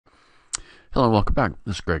Hello and welcome back.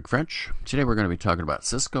 This is Greg French. Today we're going to be talking about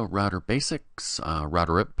Cisco router basics,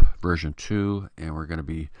 router RIP version 2, and we're going to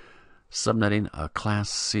be subnetting a Class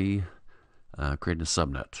C, creating a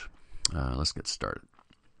subnet. Let's get started.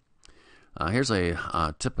 Here's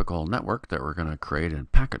a typical network that we're going to create in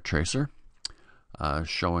Packet Tracer,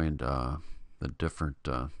 showing the different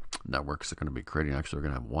networks that are going to be creating. Actually, we're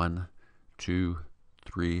going to have 1, 2,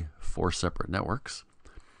 3, 4 separate networks.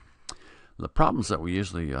 The problems that we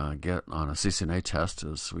usually get on a CCNA test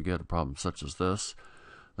is we get a problem such as this.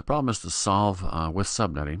 The problem is to solve with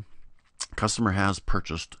subnetting. Customer has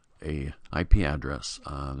purchased a IP address.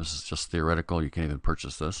 This is just theoretical. You can't even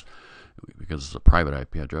purchase this because it's a private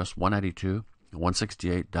IP address,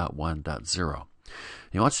 192.168.1.0.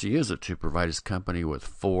 He wants to use it to provide his company with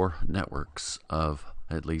 4 networks of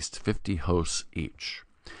at least 50 hosts each.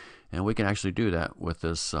 And we can actually do that with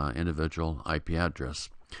this individual IP address.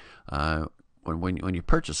 When you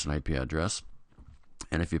purchase an IP address,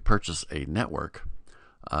 and if you purchase a network,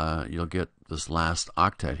 you'll get this last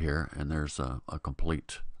octet here, and there's a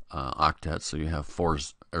complete octet, so you have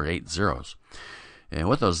 8 zeros. And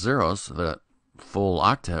with those zeros, that full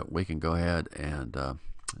octet, we can go ahead and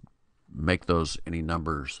make those any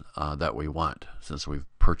numbers that we want, since we've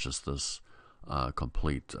purchased this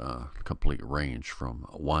complete range from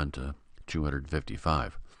 1 to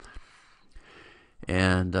 255.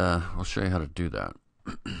 And we'll show you how to do that.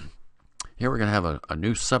 Here we're going to have a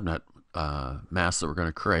new subnet mask that we're going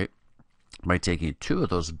to create by taking 2 of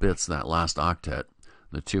those bits, that last octet,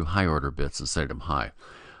 the 2 high order bits, and setting them high.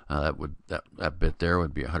 That bit there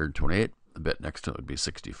would be 128. The bit next to it would be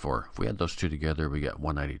 64. If we add those 2 together, we get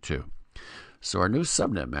 192. So our new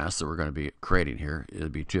subnet mask that we're going to be creating here, it'll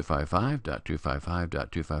be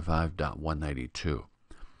 255.255.255.192.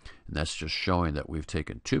 And that's just showing that we've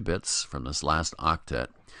taken 2 bits from this last octet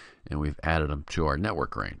and we've added them to our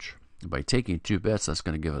network range. And by taking 2 bits, that's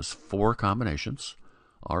going to give us 4 combinations,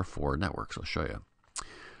 our 4 networks. I'll show you.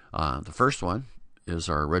 The first one is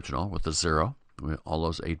our original with the 0. All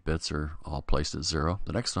those 8 bits are all placed at 0.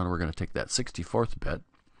 The next one, we're going to take that 64th bit,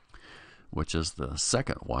 which is the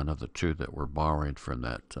second one of the 2 that we're borrowing from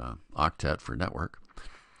that octet for network.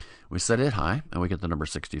 We set it high, and we get the number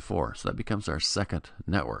 64. So that becomes our second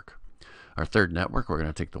network. Our third network, we're going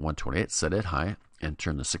to take the 128, set it high, and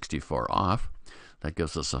turn the 64 off. That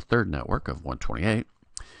gives us a third network of 128.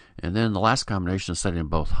 And then the last combination is setting them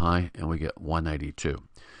both high, and we get 192.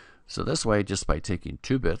 So this way, just by taking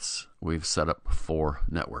 2 bits, we've set up 4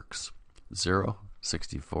 networks: 0,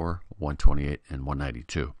 64, 128, and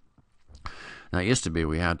 192. Now, it used to be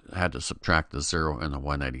we had to subtract the 0 and the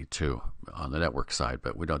 192 on the network side,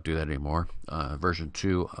 but we don't do that anymore. Version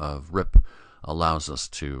 2 of RIP allows us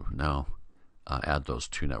to now add those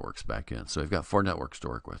 2 networks back in. So we've got 4 networks to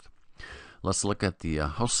work with. Let's look at the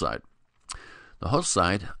host side. The host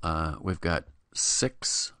side, we've got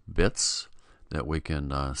 6 bits that we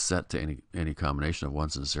can set to any combination of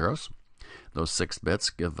 1s and 0s. Those 6 bits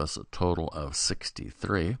give us a total of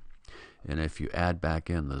 63. And if you add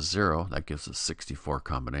back in the 0, that gives us 64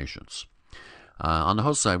 combinations. On the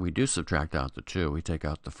host side, we do subtract out the 2. We take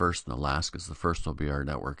out the first and the last, because the first will be our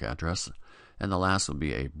network address, and the last will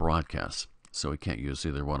be a broadcast. So we can't use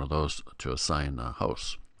either one of those to assign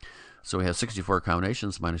hosts. So we have 64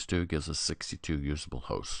 combinations minus 2 gives us 62 usable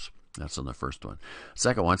hosts. That's on the first one.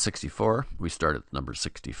 Second one, 64, we start at number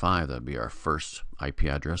 65. That would be our first IP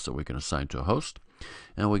address that we can assign to a host.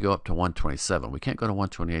 And we go up to 127. We can't go to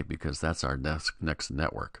 128 because that's our next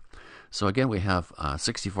network. So again, we have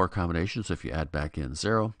 64 combinations. If you add back in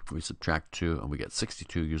 0, we subtract 2, and we get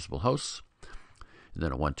 62 usable hosts. And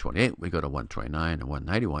then at 128, we go to 129 and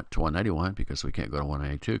 191 to 191 because we can't go to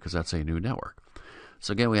 192 because that's a new network.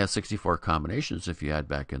 So again, we have 64 combinations. If you add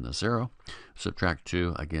back in the 0, subtract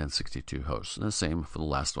 2, again 62 hosts. And the same for the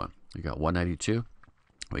last one. We got 192.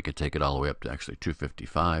 We could take it all the way up to actually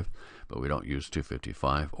 255, but we don't use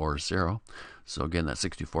 255 or 0. So again, that's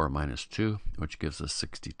 64 minus 2, which gives us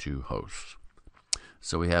 62 hosts.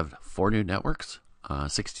 So we have 4 new networks,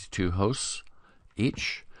 62 hosts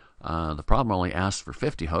each. The problem only asks for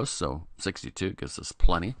 50 hosts, so 62 gives us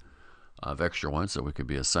plenty of extra ones that we could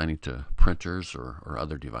be assigning to printers or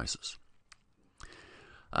other devices.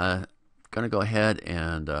 Going to go ahead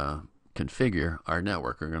and configure our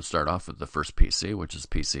network. We're going to start off with the first PC, which is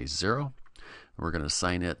PC 0. We're going to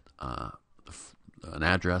assign it an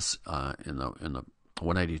address in the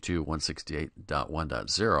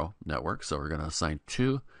 192.168.1.0 network. So we're going to assign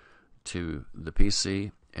 2 to the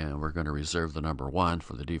PC, and we're going to reserve the number 1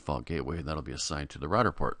 for the default gateway, and that'll be assigned to the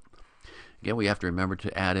router port. Again, we have to remember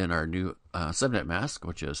to add in our new subnet mask,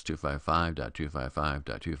 which is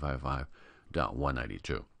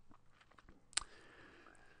 255.255.255.192.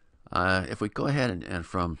 If we go ahead and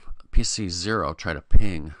from PC 0 try to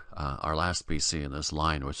ping our last PC in this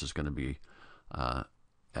line, which is going to be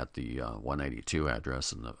at the 192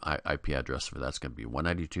 address, and the IP address for that's going to be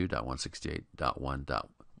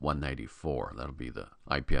 192.168.1.194. That'll be the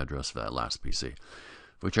IP address for that last PC.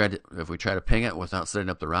 If we try to ping it without setting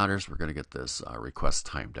up the routers, we're going to get this request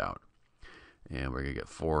timed out, and we're going to get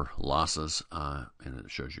 4 losses, and it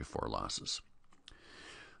shows you 4 losses.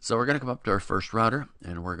 So we're going to come up to our first router,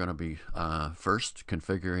 and we're going to be first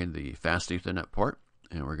configuring the fast Ethernet port,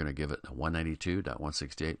 and we're going to give it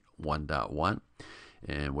 192.168.1.1,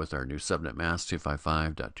 and with our new subnet mask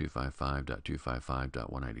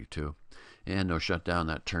 255.255.255.192, and no shutdown,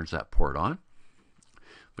 that turns that port on.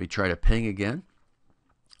 We try to ping again.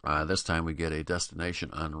 This time we get a destination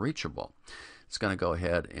unreachable. It's going to go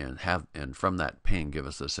ahead and from that ping give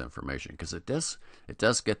us this information, because it does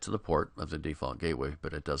get to the port of the default gateway,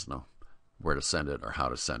 but it doesn't know where to send it or how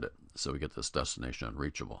to send it. So we get this destination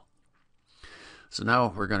unreachable. So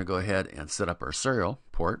now we're going to go ahead and set up our serial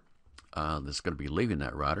port that's going to be leaving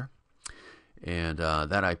that router, and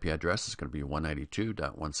that IP address is going to be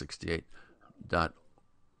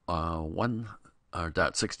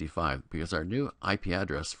 192.168.1.65, because our new IP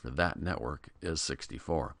address for that network is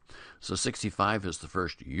 64. So 65 is the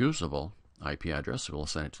first usable IP address, so we'll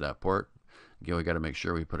send it to that port. Again, we got to make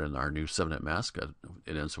sure we put in our new subnet mask. It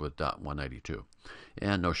ends with .192,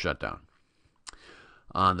 and no shutdown.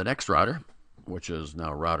 On the next router, which is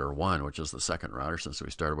now router 1, which is the second router since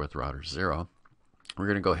we started with router 0, we're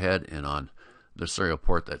going to go ahead and on the serial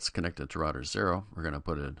port that's connected to router 0, we're going to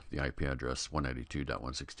put in the IP address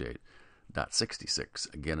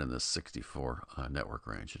 192.168.66, again in this 64 network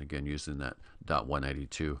range, and again using that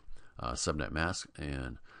 .192 subnet mask,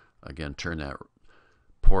 and again turn that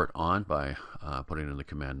port on by putting in the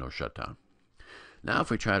command no shutdown. Now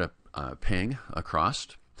if we try to ping across,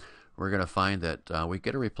 we're going to find that we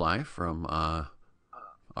get a reply from our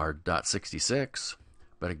 .66,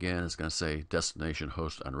 but again it's going to say destination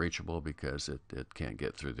host unreachable because it can't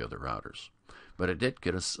get through the other routers. But it did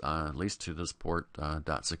get us at least to this port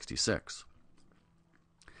 .66.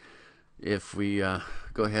 If we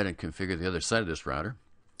go ahead and configure the other side of this router,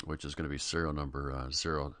 which is going to be serial number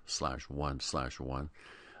 0/1/1,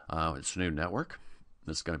 it's a new network.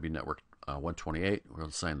 It's going to be network 128. We'll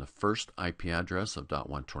assign the first IP address of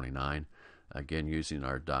 .129, again using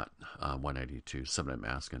our .192 subnet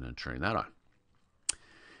mask, and then turning that on.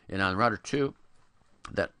 And on router 2,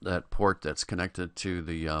 that port that's connected to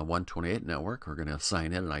the 128 network, we're going to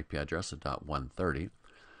assign in an IP address of .130.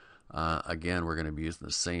 Again, we're going to be using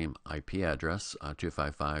the same IP address,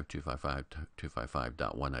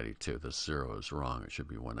 255.255.255.192. This 0 is wrong. It should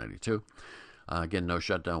be 192. Again, no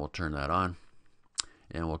shutdown. We'll turn that on,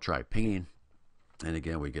 and we'll try pinging. And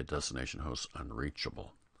again, we get destination host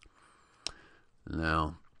unreachable.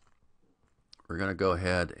 Now, we're going to go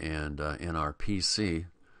ahead and in our PC,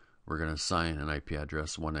 we're going to assign an IP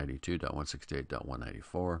address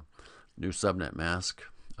 192.168.194, new subnet mask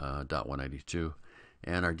 .192,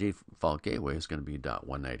 and our default gateway is going to be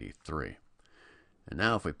 .193. And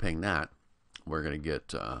now if we ping that, we're going to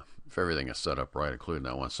get, if everything is set up right, including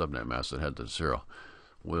that one subnet mask that had the 0,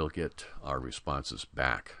 we'll get our responses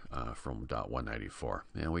back from .194.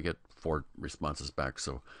 And we get 4 responses back,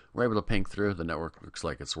 so we're able to ping through. The network looks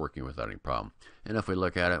like it's working without any problem. And if we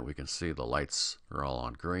look at it, we can see the lights are all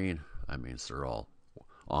on green. That means they're all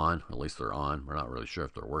on, at least they're on. We're not really sure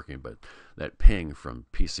if they're working, but that ping from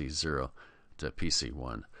PC 0 to PC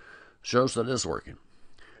 1 shows that it is working.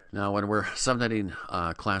 Now, when we're subnetting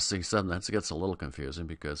Class C subnets, it gets a little confusing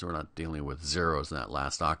because we're not dealing with zeros in that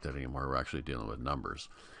last octet anymore. We're actually dealing with numbers.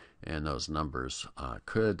 And those numbers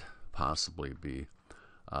could possibly be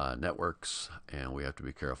networks, and we have to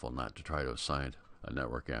be careful not to try to assign a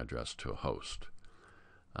network address to a host.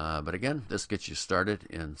 But again, this gets you started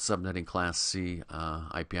in subnetting Class C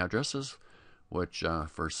IP addresses, which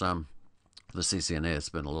for some, the CCNA, has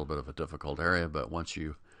been a little bit of a difficult area, but once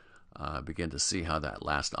you begin to see how that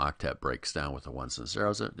last octet breaks down with the ones and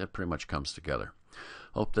zeros, it pretty much comes together.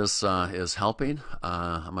 Hope this is helping.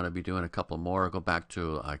 I'm going to be doing a couple more. I'll go back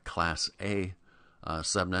to a Class A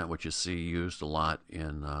subnet, which you see used a lot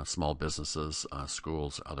in small businesses,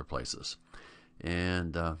 schools, other places.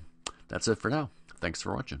 And that's it for now. Thanks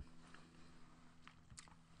for watching.